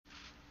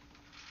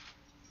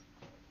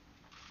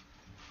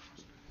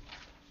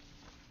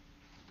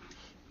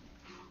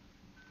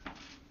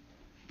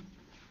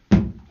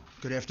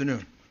Good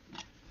afternoon,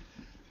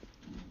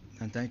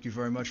 and thank you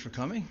very much for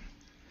coming.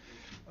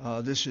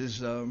 This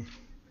is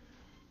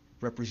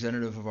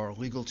representative of our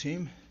legal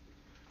team.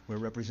 We're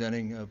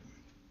representing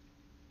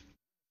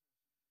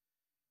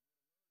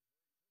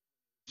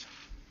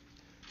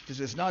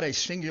this is not a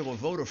singular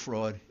voter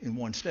fraud in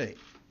one state.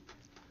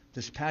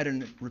 This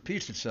pattern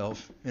repeats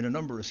itself in a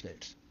number of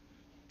states,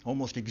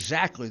 almost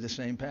exactly the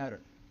same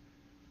pattern,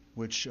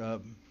 which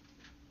to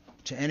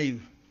any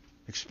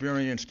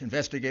experienced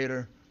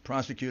investigator,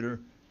 prosecutor,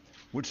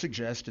 would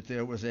suggest that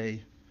there was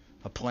a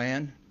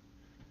plan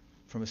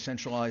from a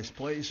centralized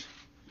place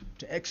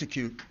to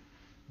execute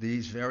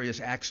these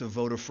various acts of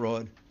voter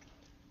fraud,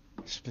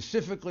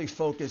 specifically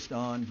focused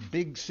on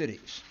big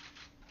cities,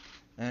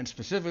 and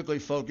specifically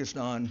focused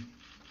on,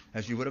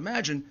 as you would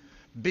imagine,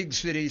 big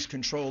cities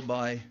controlled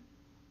by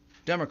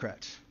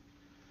Democrats,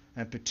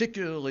 and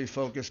particularly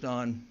focused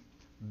on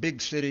big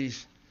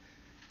cities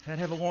that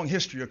have a long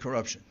history of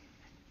corruption.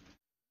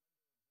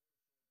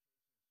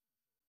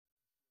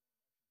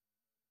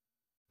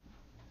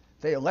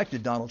 They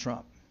elected Donald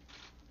Trump.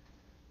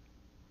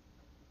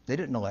 They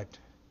didn't elect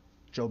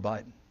Joe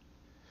Biden.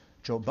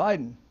 Joe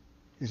Biden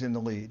is in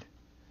the lead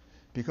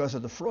because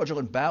of the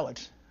fraudulent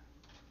ballots,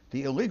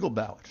 the illegal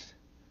ballots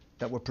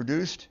that were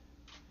produced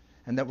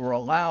and that were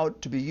allowed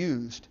to be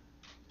used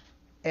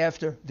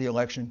after the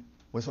election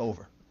was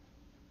over.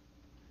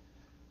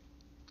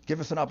 Give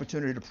us an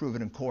opportunity to prove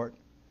it in court,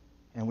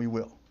 and we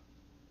will.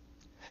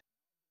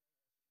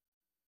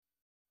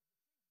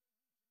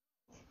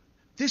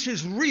 This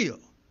is real.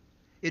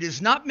 It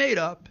is not made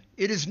up.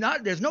 It is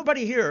not, there's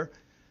nobody here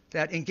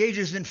that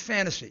engages in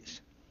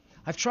fantasies.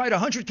 I've tried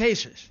 100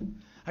 cases.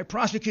 I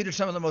prosecuted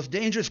some of the most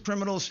dangerous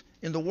criminals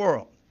in the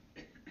world.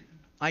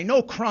 I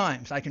know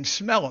crimes. I can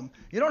smell them.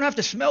 You don't have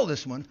to smell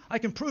this one. I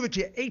can prove it to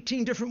you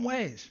 18 different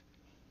ways.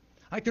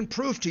 I can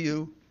prove to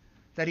you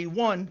that he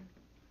won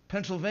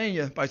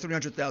Pennsylvania by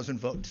 300,000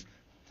 votes.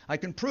 I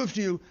can prove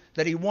to you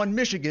that he won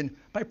Michigan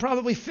by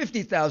probably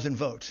 50,000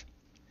 votes.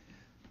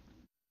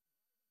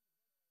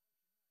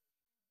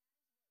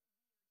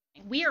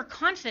 We are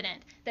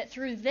confident that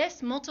through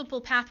this multiple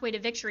pathway to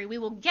victory, we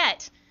will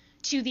get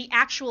to the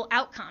actual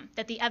outcome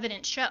that the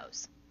evidence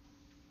shows.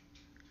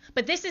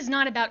 But this is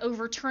not about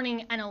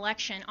overturning an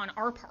election on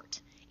our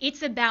part.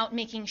 It's about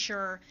making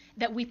sure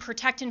that we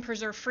protect and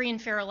preserve free and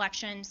fair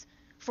elections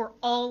for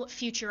all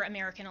future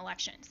American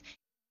elections.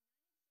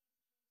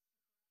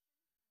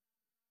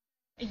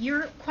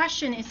 Your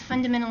question is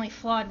fundamentally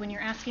flawed when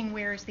you're asking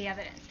where is the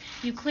evidence.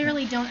 You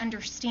clearly don't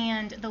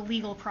understand the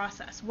legal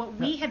process. What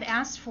we have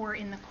asked for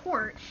in the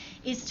court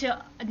is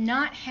to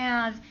not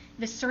have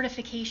the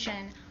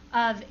certification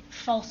of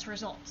false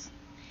results.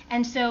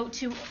 And so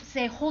to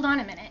say, hold on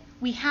a minute,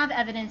 we have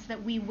evidence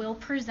that we will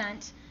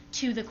present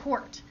to the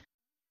court.